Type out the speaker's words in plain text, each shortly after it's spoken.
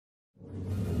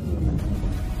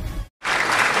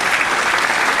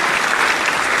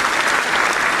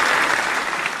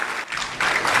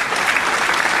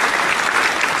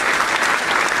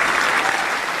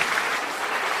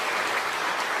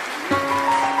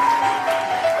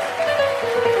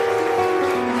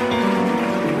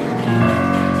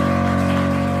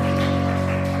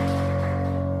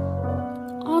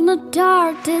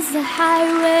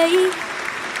highway,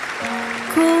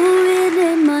 cool wind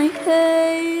in my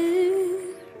hair,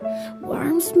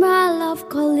 warm smell of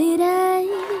cold days,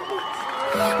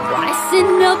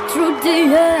 rising up through the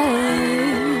air.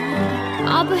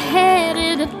 Up ahead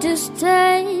in the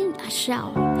distance, I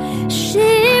shall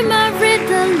shimmer in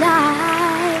the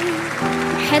light.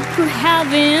 My head could have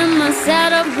in my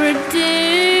set of grenades.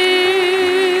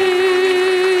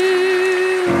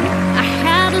 I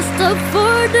had to stop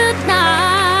for the night.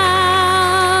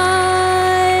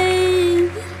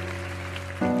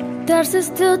 There's a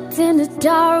stood in the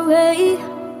doorway.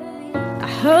 I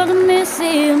heard a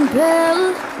missing bell.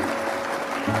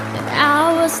 I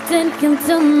was thinking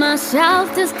to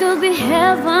myself, this could be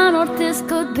heaven or this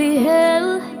could be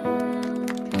hell.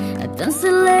 And then she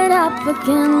lit up a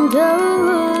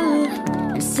candle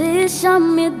and she showed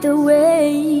me the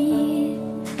way.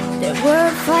 There were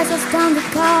voices down the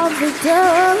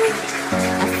corridor.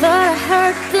 I thought I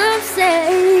heard them say,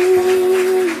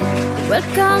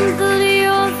 welcome to the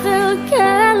Hotel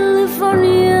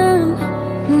California.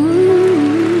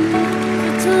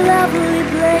 It's a lovely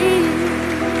place,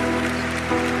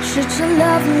 such a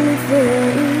lovely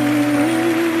face.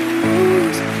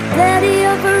 Daddy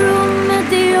of a room at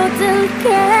the Hotel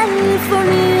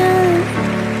California.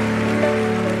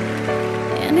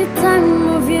 Any time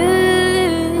of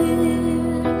year,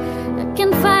 I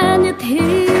can find it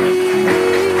here.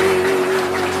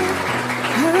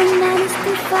 Her name is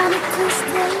Stefani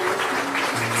Tuesday.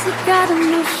 She got a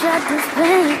new shot to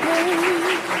spend.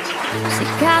 She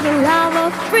got a lot of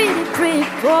pretty, pretty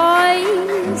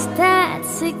boys that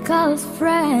she calls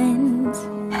friends.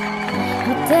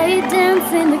 But they dance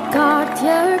in the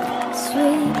courtyard,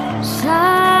 sweet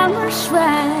summer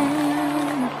sweat.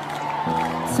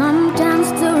 Some dance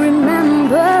to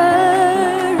remember,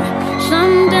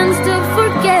 some dance to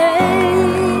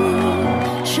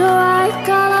forget. So I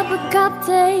call up a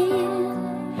captain,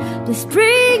 please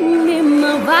bring me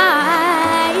my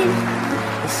wine.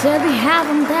 Said we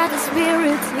haven't had a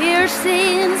spirit here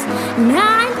since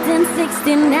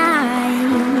 1969.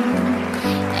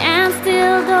 And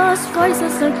still those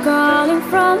voices are calling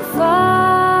from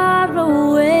far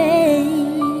away.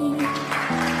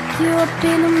 You up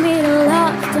in the middle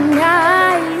of the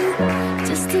night,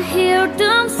 just to hear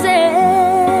them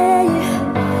say,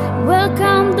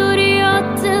 welcome to the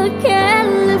Hotel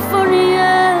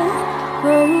California. Oh,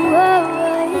 oh,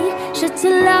 oh, such a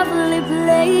lovely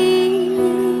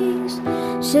place,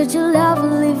 such a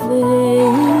lovely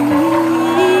face.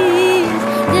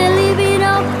 They're living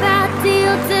up at the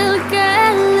Hotel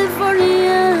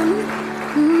California.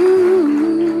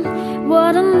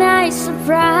 What a nice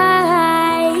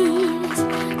surprise.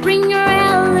 Bring your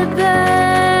alibis.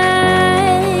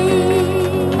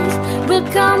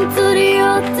 Welcome to the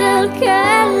Hotel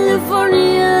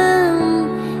California.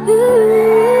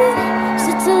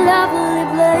 Such a lovely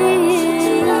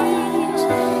place,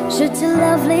 such a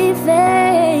lovely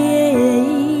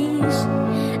face.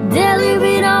 They're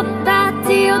living up at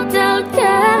the Hotel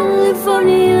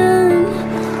California.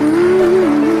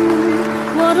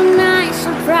 What a nice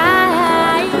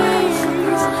surprise.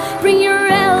 Bring your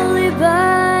alibis.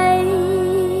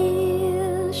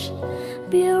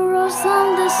 Be a rose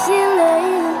on the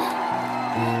ceiling,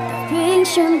 drink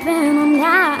champagne on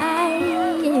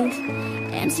ice.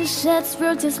 And she said,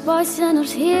 spiritual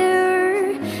poisoners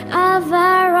here of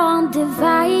our own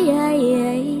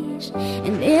device.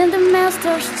 And in the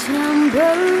master's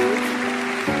chamber,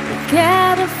 we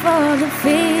gather for the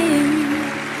feast.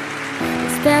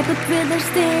 Step it with their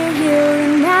still here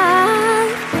and now,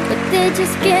 but they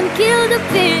just can't kill the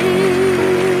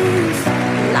peace.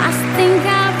 Last thing I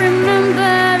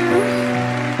remember,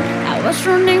 I was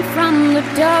running from the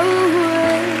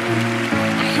doorway.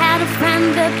 I had a friend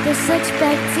that was such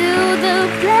back to the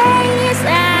place I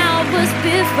was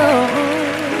before.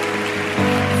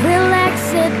 Relax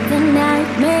at the night,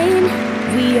 man.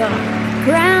 We are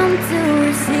ground to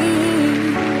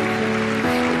receive.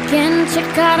 You can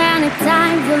check out any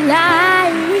time you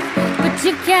like, but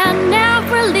you can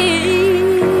never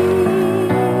leave.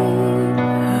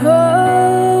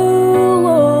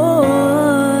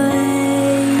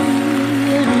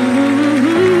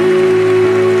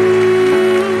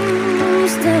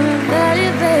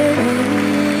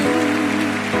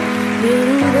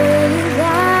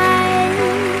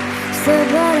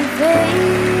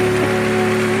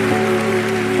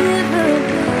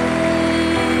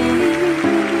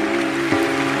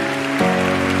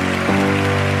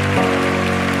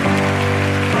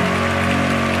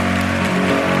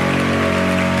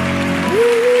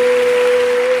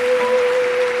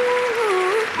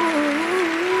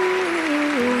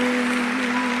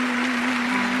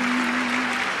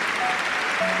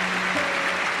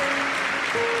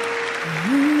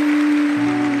 Mm.